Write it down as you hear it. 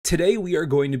Today we are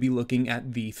going to be looking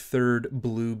at the third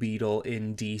Blue Beetle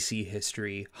in DC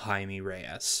history, Jaime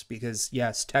Reyes, because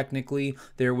yes, technically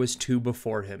there was two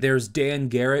before him. There's Dan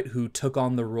Garrett, who took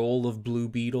on the role of Blue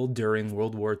Beetle during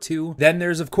World War II. Then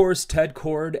there's of course Ted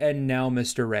Kord, and now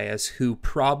Mr. Reyes, who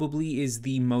probably is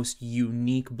the most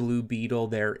unique Blue Beetle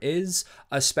there is,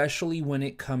 especially when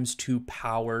it comes to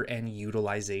power and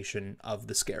utilization of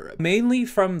the Scarab. Mainly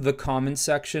from the comments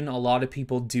section, a lot of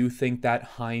people do think that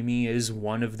Jaime is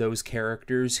one of those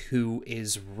characters who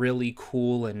is really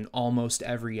cool in almost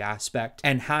every aspect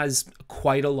and has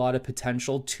quite a lot of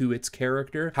potential to its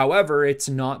character. However, it's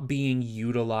not being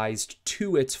utilized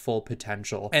to its full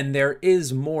potential, and there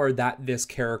is more that this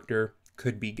character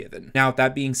could be given. Now, with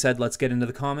that being said, let's get into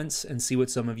the comments and see what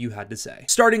some of you had to say.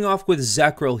 Starting off with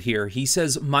Zekril here, he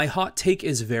says, "My hot take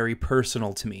is very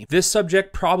personal to me. This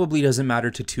subject probably doesn't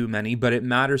matter to too many, but it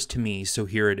matters to me, so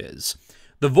here it is.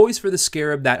 The voice for the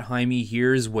Scarab that Jaime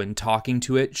hears when talking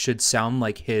to it should sound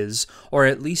like his, or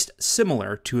at least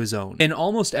similar to his own. In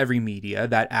almost every media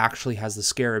that actually has the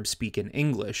Scarab speak in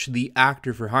English, the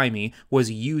actor for Jaime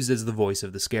was used as the voice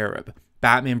of the Scarab.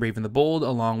 Batman Brave and the Bold,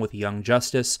 along with Young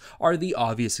Justice, are the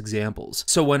obvious examples.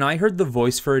 So when I heard the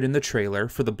voice for it in the trailer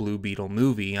for the Blue Beetle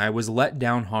movie, I was let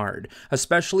down hard,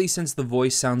 especially since the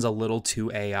voice sounds a little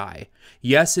too AI.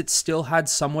 Yes, it still had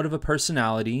somewhat of a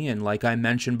personality, and like I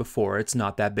mentioned before, it's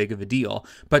not that big of a deal,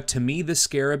 but to me the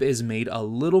Scarab is made a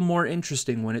little more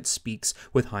interesting when it speaks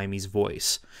with Jaime's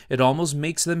voice. It almost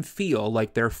makes them feel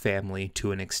like they're family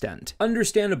to an extent.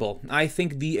 Understandable. I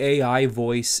think the AI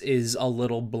voice is a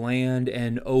little bland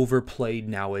and overplayed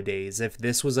nowadays. If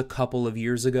this was a couple of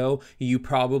years ago, you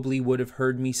probably would have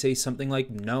heard me say something like,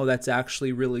 no, that's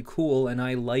actually really cool and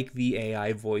I like the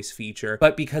AI voice feature.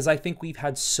 But because I think we've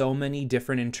had so many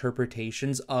different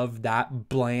interpretations of that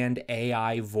bland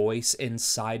AI voice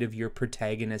inside of your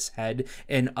protagonist's head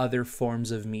in other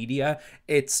forms of media,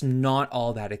 it's not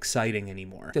all that exciting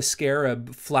anymore. The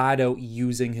Scarab flat out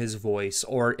using his voice,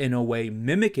 or in a way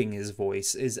mimicking his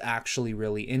voice, is actually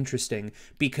really interesting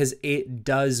because it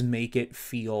does make it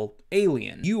feel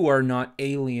alien. You are not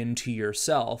alien to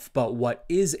yourself, but what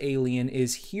is alien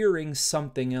is hearing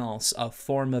something else, a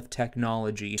form of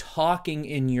technology, talking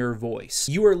in your voice.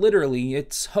 You are literally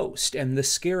its host, and the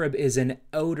Scarab is an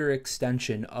outer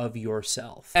extension of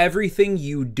yourself. Everything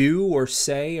you do or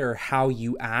say or how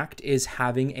you act is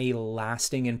having a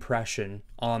lasting impression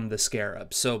on the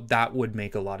Scarab, so that would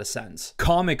make a lot of sense.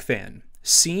 Comic fan.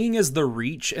 Seeing as the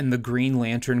Reach and the Green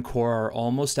Lantern Corps are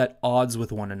almost at odds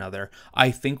with one another,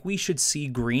 I think we should see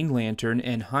Green Lantern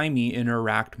and Jaime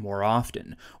interact more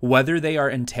often, whether they are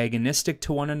antagonistic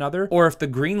to one another, or if the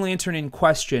Green Lantern in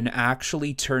question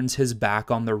actually turns his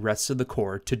back on the rest of the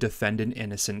Corps to defend an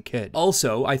innocent kid.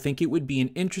 Also, I think it would be an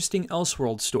interesting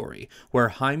Elseworld story, where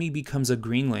Jaime becomes a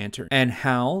Green Lantern, and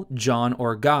Hal, John,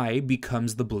 or Guy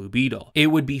becomes the Blue Beetle. It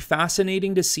would be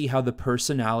fascinating to see how the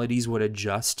personalities would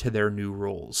adjust to their new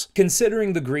roles.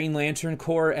 Considering the Green Lantern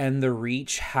Corps and the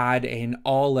Reach had an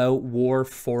all-out war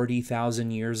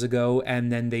 40,000 years ago,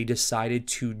 and then they decided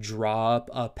to draw up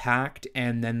a pact,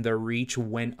 and then the Reach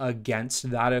went against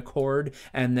that accord,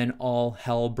 and then all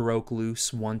hell broke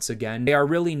loose once again. They are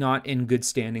really not in good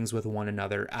standings with one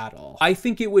another at all. I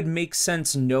think it would make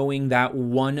sense knowing that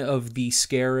one of the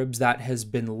Scarabs that has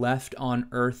been left on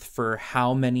Earth for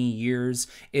how many years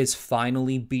is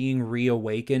finally being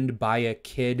reawakened by a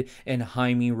kid in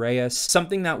Jaime Reyes,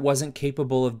 something that wasn't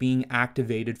capable of being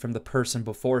activated from the person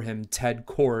before him, Ted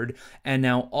Kord, and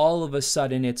now all of a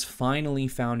sudden it's finally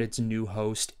found its new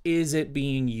host. Is it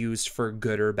being used for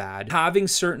good or bad? Having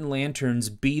certain lanterns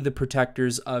be the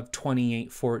protectors of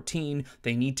 2814,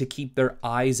 they need to keep their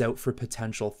eyes out for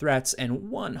potential threats, and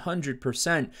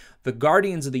 100% the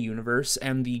Guardians of the Universe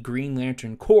and the Green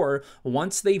Lantern Corps,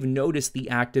 once they've noticed the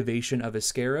activation of a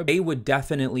Scarab, they would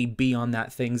definitely be on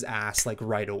that thing's ass like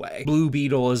right away. Blue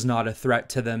Beetle is not a threat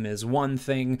to them is one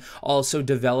thing. Also,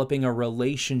 developing a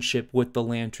relationship with the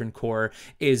Lantern Corps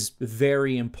is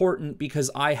very important,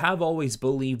 because I have always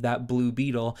believed that Blue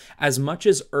Beetle, as much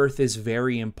as Earth is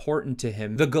very important to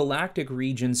him, the galactic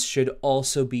regions should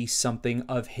also be something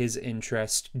of his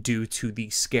interest due to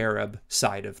the Scarab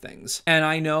side of things. And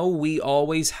I know we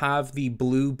always have the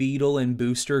Blue Beetle and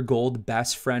Booster Gold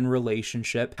best friend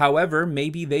relationship. However,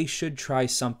 maybe they should try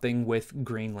something with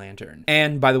Green Lantern.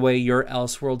 And by the way, your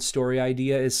Elseworld story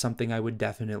idea is something I would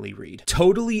definitely read.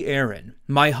 Totally Aaron.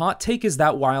 My hot take is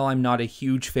that while I'm not a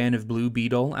huge fan of Blue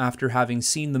Beetle, after having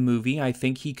seen the movie, I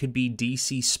think he could be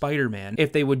DC Spider-Man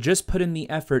if they would just put in the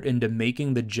effort into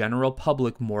making the general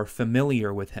public more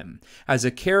familiar with him. As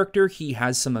a character, he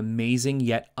has some amazing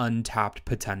yet untapped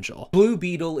potential. Blue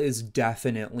Beetle is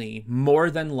definitely, more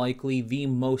than likely, the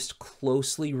most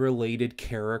closely related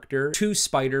character to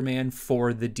Spider-Man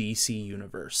for the DC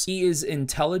universe. He is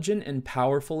intelligent and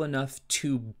powerful enough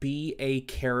to be a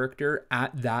character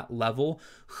at that level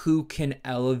who can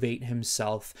elevate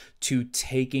himself to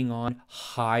taking on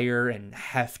higher and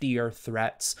heftier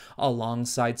threats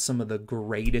alongside some of the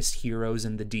greatest heroes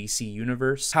in the DC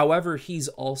universe. However, he's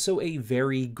also a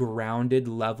very grounded,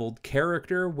 leveled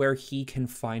character where he can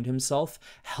find himself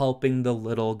helping the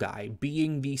little guy,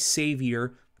 being the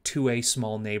savior to a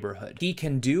small neighborhood. He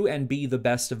can do and be the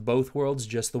best of both worlds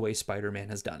just the way Spider-Man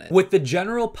has done it. With the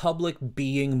general public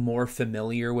being more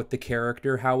familiar with the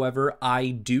character, however, I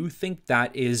do think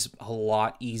that is a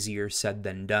lot easier said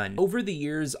than done. Over the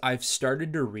years, I've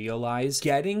started to realize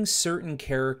getting certain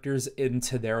characters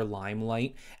into their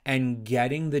limelight and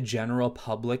getting the general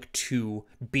public to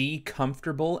be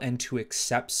comfortable and to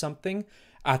accept something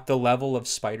at the level of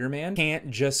Spider-Man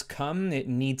can't just come. It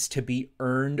needs to be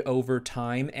earned over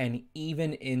time, and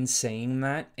even in saying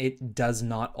that, it does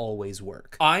not always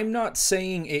work. I'm not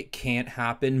saying it can't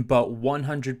happen, but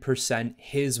 100%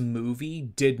 his movie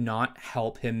did not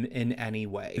help him in any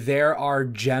way. There are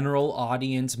general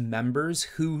audience members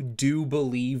who do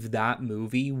believe that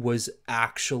movie was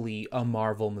actually a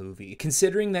Marvel movie.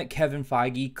 Considering that Kevin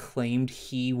Feige claimed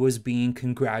he was being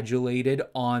congratulated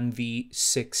on the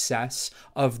success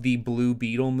of the Blue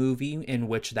Beetle movie, in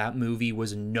which that movie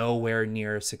was nowhere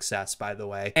near a success, by the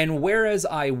way. And whereas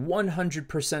I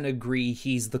 100% agree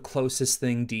he's the closest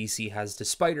thing DC has to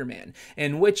Spider-Man,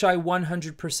 in which I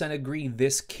 100% agree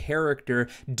this character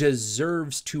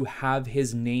deserves to have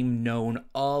his name known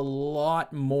a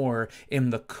lot more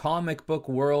in the comic book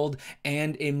world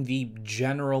and in the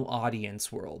general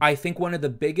audience world. I think one of the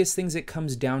biggest things it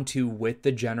comes down to with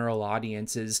the general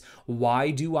audience is,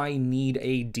 why do I need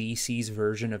a DC's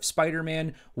version of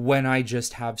Spider-Man when I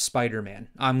just have Spider-Man?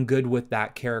 I'm good with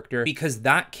that character because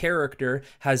that character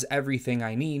has everything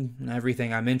I need and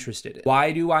everything I'm interested in.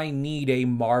 Why do I need a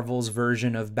Marvel's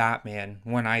version of Batman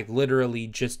when I literally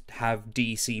just have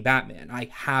DC Batman? I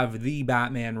have the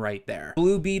Batman right there.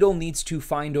 Blue Beetle needs to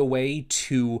find a way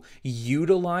to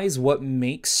utilize what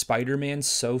makes Spider-Man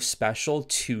so special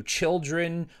to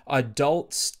children,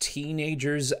 adults,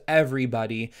 teenagers,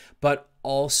 everybody, but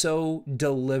also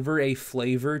deliver a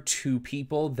flavor to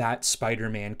people that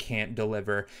Spider-Man can't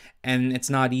deliver. And it's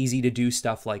not easy to do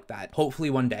stuff like that. Hopefully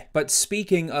one day. But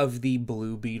speaking of the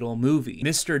Blue Beetle movie,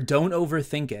 Mr. Don't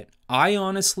Overthink It, I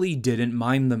honestly didn't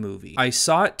mind the movie. I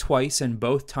saw it twice, and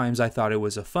both times I thought it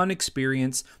was a fun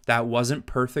experience that wasn't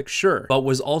perfect, sure, but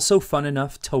was also fun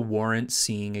enough to warrant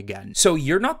seeing again. So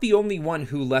you're not the only one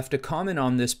who left a comment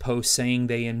on this post saying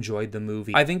they enjoyed the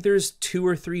movie. I think there's 2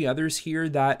 or 3 others here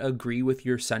that agree with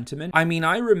your sentiment. I mean,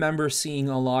 I remember seeing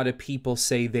a lot of people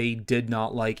say they did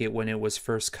not like it when it was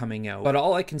first coming out, but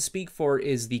all I can speak for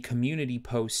is the community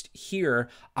post here.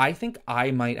 I think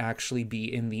I might actually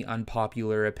be in the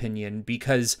unpopular opinion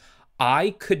because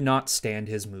I could not stand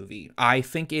his movie. I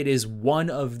think it is one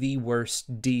of the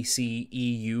worst DC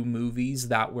EU movies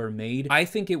that were made. I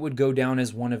think it would go down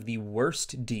as one of the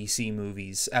worst DC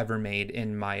movies ever made,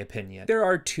 in my opinion. There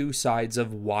are 2 sides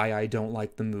of why I don't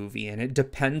like the movie, and it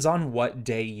depends on what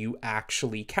day you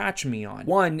actually catch me on.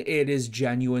 One, it is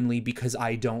genuinely because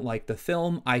I don't like the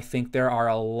film. I think there are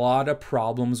a lot of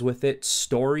problems with it,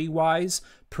 story-wise,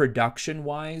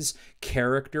 production-wise,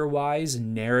 character-wise,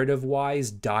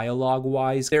 narrative-wise,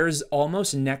 dialogue-wise. There's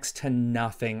almost next to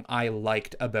nothing I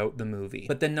liked about the movie.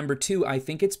 But then number 2, I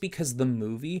think it's because the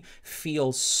movie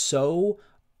feels so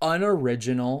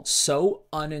unoriginal, so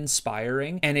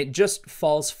uninspiring, and it just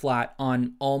falls flat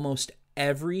on almost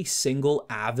every single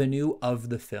avenue of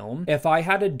the film. If I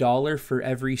had $1 for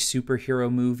every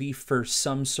superhero movie for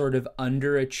some sort of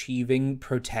underachieving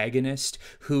protagonist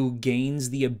who gains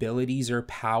the abilities or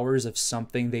powers of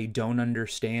something they don't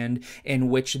understand, in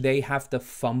which they have to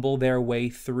fumble their way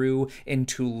through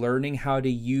into learning how to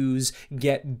use,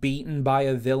 get beaten by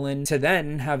a villain, to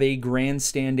then have a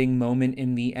grandstanding moment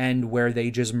in the end where they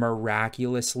just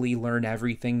miraculously learn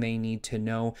everything they need to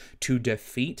know to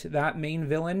defeat that main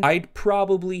villain, I'd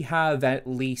probably have at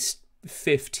least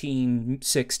 $15,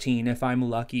 $16, if I'm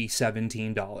lucky,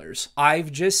 $17.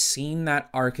 I've just seen that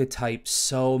archetype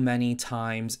so many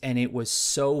times, and it was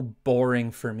so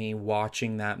boring for me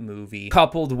watching that movie,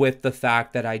 coupled with the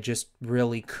fact that I just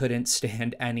really couldn't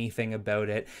stand anything about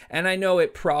it. And I know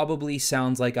it probably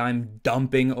sounds like I'm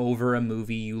dumping over a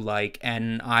movie you like,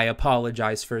 and I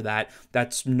apologize for that.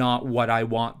 That's not what I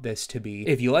want this to be.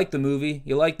 If you like the movie,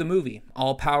 you like the movie.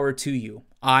 All power to you.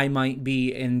 I might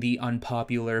be in the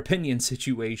unpopular opinion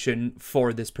situation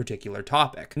for this particular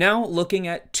topic. Now, looking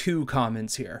at two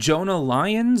comments here. Jonah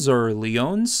Lyons or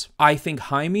Leons, I think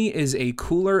Jaime is a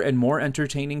cooler and more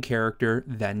entertaining character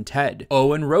than Ted.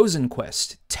 Owen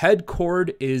Rosenquist, Ted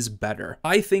Kord is better.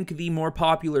 I think the more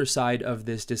popular side of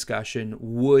this discussion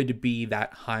would be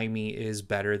that Jaime is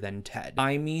better than Ted.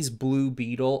 Jaime's Blue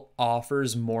Beetle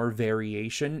offers more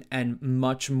variation and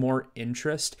much more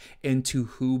interest into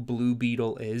who Blue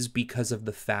Beetle is because of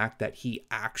the fact that he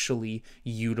actually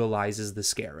utilizes the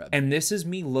Scarab. And this is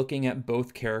me looking at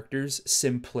both characters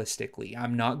simplistically.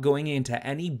 I'm not going into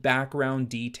any background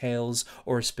details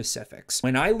or specifics.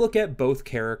 When I look at both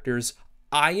characters,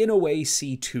 I, in a way,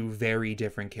 see two very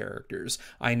different characters.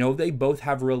 I know they both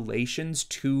have relations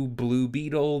to Blue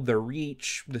Beetle, the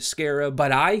Reach, the Scarab,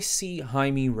 but I see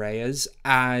Jaime Reyes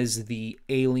as the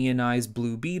alienized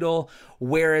Blue Beetle,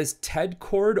 whereas Ted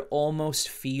Kord almost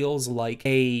feels like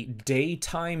a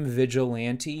daytime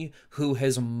vigilante who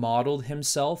has modeled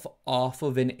himself off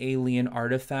of an alien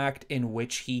artifact in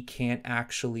which he can't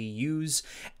actually use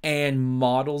and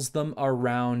models them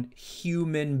around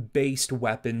human-based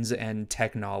weapons and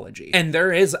technology. And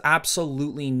there is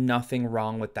absolutely nothing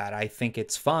wrong with that. I think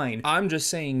it's fine. I'm just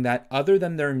saying that other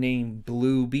than their name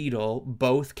Blue Beetle,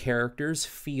 both characters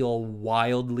feel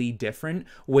wildly different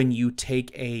when you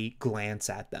take a glance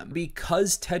at them.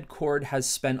 Because Ted Kord has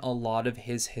spent a lot of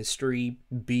his history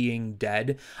being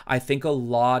dead, I think a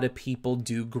lot of people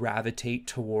do gravitate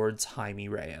towards Jaime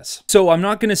Reyes. So I'm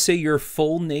not going to say your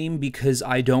full name because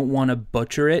I don't want to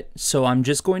butcher it, so I'm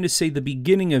just going to say the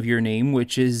beginning of your name,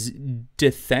 which is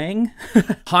Dethang.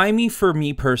 Jaime, for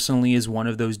me personally, is one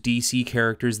of those DC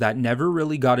characters that never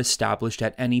really got established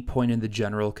at any point in the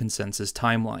general consensus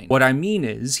timeline. What I mean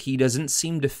is, he doesn't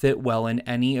seem to fit well in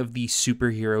any of the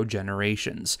superhero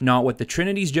generations. Not with the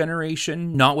Trinity's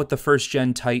generation, not with the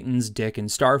first-gen Titans, Dick and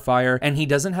Starfire, and he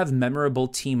doesn't have memorable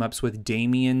team-ups with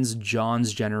Damian's,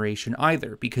 John's generation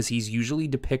either, because he's usually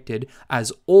depicted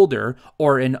as older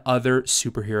or in other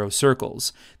superhero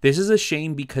circles. This is a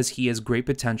shame because he has great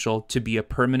potential to be a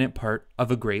permanent part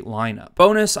of a great lineup.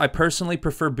 Bonus, I personally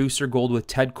prefer Booster Gold with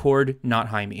Ted Kord, not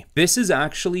Jaime. This is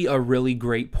actually a really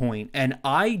great point, and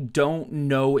I don't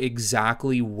know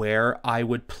exactly where I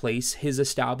would place his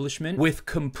establishment with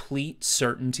complete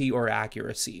certainty or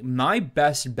accuracy. My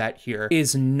best bet here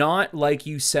is not, like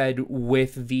you said,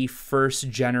 with the first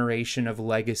generation of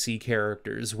legacy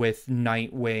characters with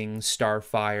Nightwing,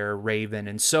 Starfire, Raven,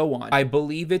 and so on. I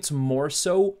believe it's more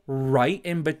so right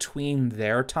in between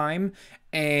their time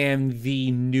and the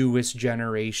newest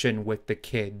generation with the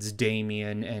kids,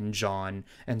 Damian and John,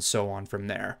 and so on from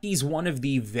there. He's one of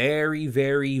the very,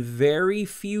 very, very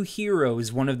few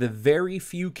heroes, one of the very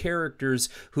few characters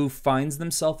who finds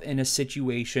themselves in a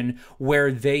situation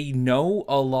where they know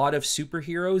a lot of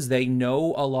superheroes, they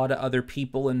know a lot of other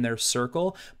people in their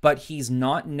circle, but he's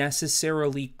not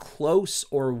necessarily close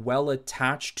or well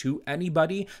attached to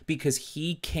anybody because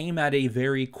he came at a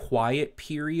very quiet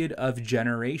period of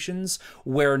generations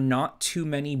where not too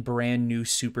many brand new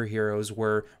superheroes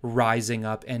were rising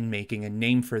up and making a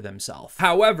name for themselves.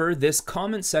 However, this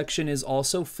comment section is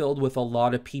also filled with a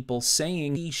lot of people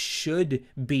saying he should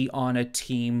be on a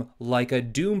team like a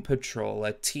Doom Patrol,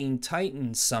 a Teen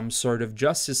Titans, some sort of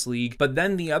Justice League. But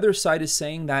then the other side is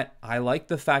saying that I like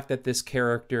the fact that this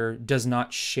character does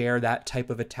not share that type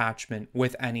of attachment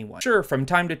with anyone. Sure, from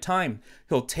time to time,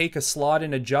 he'll take a slot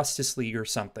in a Justice League or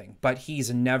something, but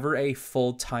he's never a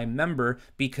full-time member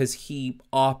because he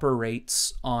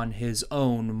operates on his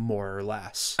own, more or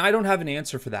less. I don't have an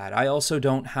answer for that. I also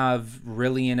don't have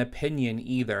really an opinion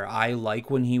either. I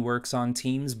like when he works on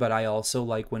teams, but I also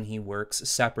like when he works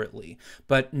separately.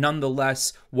 But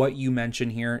nonetheless, what you mention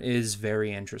here is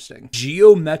very interesting.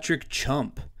 Geometric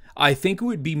Chump. I think it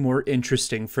would be more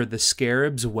interesting for the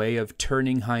Scarab's way of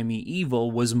turning Jaime evil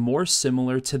was more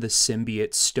similar to the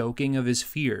symbiote's stoking of his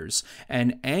fears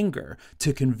and anger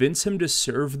to convince him to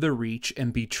serve the Reach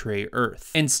and betray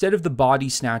Earth, instead of the body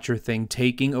snatcher thing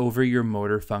taking over your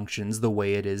motor functions the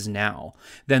way it is now.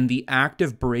 Then the act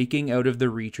of breaking out of the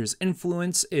Reacher's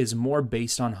influence is more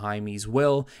based on Jaime's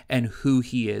will and who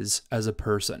he is as a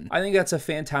person. I think that's a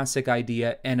fantastic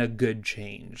idea and a good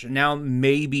change. Now,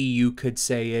 maybe you could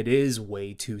say it is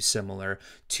way too similar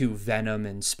to Venom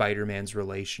and Spider-Man's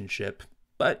relationship,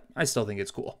 but I still think it's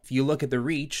cool. If you look at the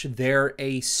Reach, they're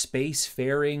a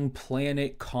spacefaring,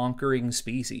 planet-conquering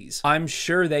species. I'm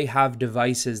sure they have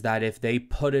devices that if they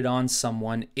put it on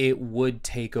someone, it would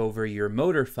take over your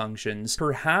motor functions,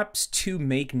 perhaps to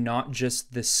make not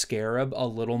just the Scarab a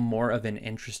little more of an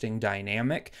interesting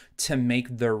dynamic, to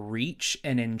make the Reach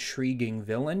an intriguing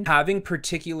villain. Having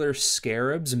particular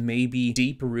Scarabs maybe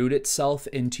deep-root itself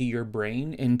into your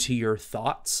brain, into your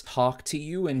thoughts, talk to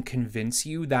you and convince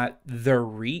you that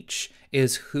the Reach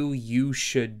is who you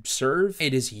should serve.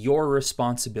 It is your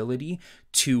responsibility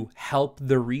to help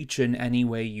the Reach in any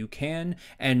way you can,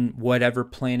 and whatever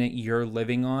planet you're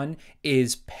living on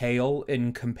is pale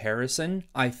in comparison.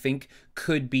 I think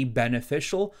could be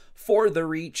beneficial for the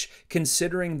Reach,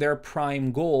 considering their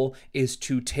prime goal is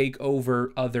to take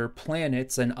over other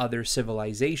planets and other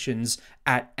civilizations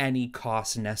at any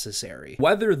cost necessary.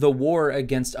 Whether the war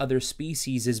against other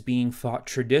species is being fought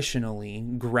traditionally,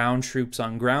 ground troops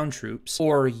on ground troops,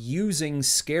 or using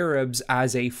Scarabs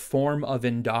as a form of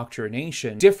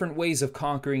indoctrination, different ways of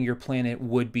conquering your planet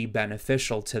would be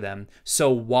beneficial to them.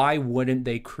 So why wouldn't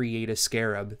they create a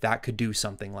Scarab that could do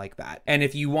something like that? And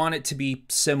if you want it to be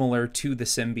similar to the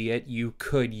symbiote, you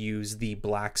could use the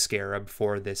Black Scarab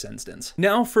for this instance.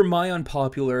 Now for my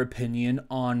unpopular opinion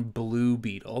on Blue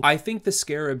Beetle. I think the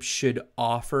Scarab should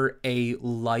offer a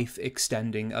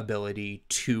life-extending ability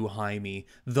to Jaime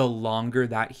the longer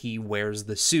that he wears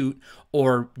the suit,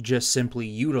 or just simply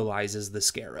utilizes the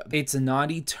Scarab. It's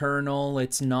not eternal,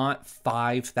 it's not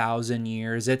 5,000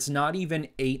 years, it's not even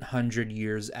 800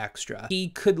 years extra. He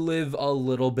could live a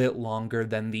little bit longer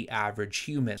than the average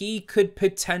human. He could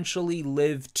potentially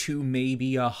live to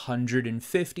maybe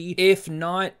 150, if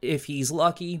not, if he's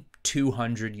lucky,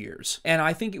 200 years. And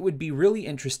I think it would be really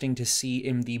interesting to see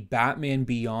in the Batman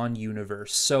Beyond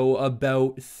universe, so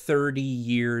about 30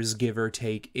 years give or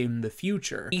take in the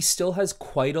future. He still has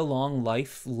quite a long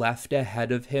life left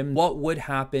ahead of him. What would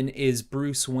happen is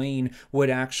Bruce Wayne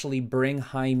would actually bring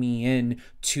Jaime in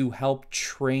to help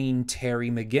train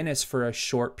Terry McGinnis for a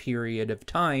short period of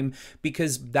time,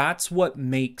 because that's what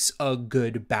makes a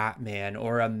good Batman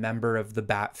or a member of the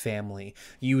Bat family.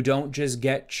 You don't just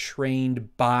get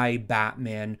trained by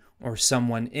Batman or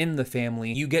someone in the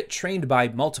family. You get trained by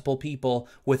multiple people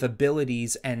with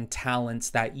abilities and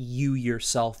talents that you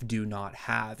yourself do not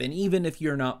have. And even if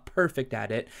you're not perfect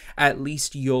at it, at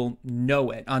least you'll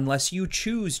know it, unless you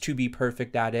choose to be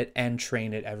perfect at it and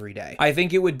train it every day. I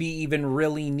think it would be even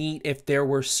really neat if there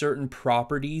were certain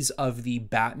properties of the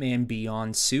Batman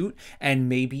Beyond suit, and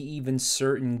maybe even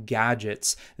certain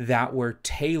gadgets that were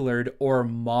tailored or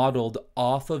modeled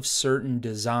off of certain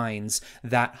designs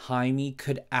that Jaime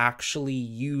could actually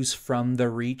use from the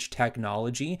Reach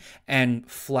technology and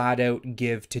flat out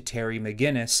give to Terry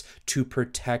McGinnis to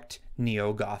protect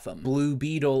Neo Gotham. Blue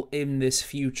Beetle in this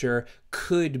future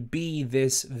could be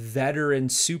this veteran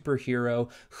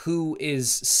superhero who is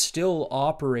still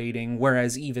operating,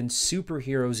 whereas even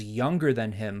superheroes younger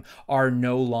than him are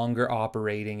no longer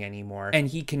operating anymore. And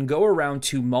he can go around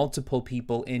to multiple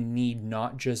people in need,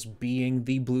 not just being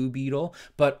the Blue Beetle,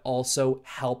 but also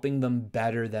helping them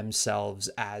better themselves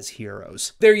as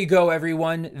heroes. There you go,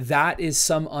 everyone. That is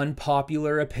some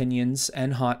unpopular opinions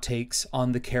and hot takes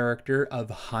on the character of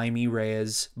Jaime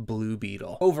Reyes Blue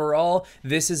Beetle. Overall,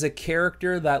 this is a character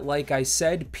that, like I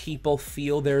said, people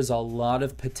feel there's a lot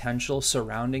of potential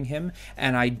surrounding him,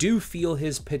 and I do feel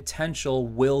his potential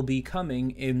will be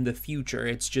coming in the future.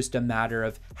 It's just a matter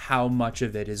of how much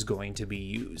of it is going to be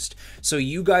used. So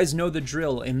you guys know the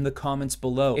drill in the comments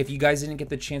below. If you guys didn't get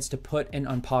the chance to put an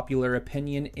unpopular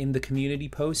opinion in the community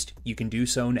post, you can do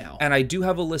so now. And I do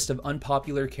have a list of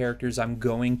unpopular characters I'm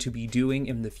going to be doing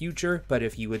in the future, but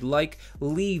if you would like,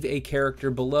 leave a character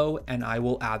below and I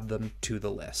will add them to the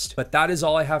list. But that is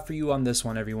all I have for you on this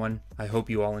one, everyone. I hope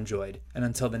you all enjoyed. And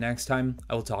until the next time,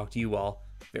 I will talk to you all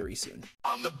very soon.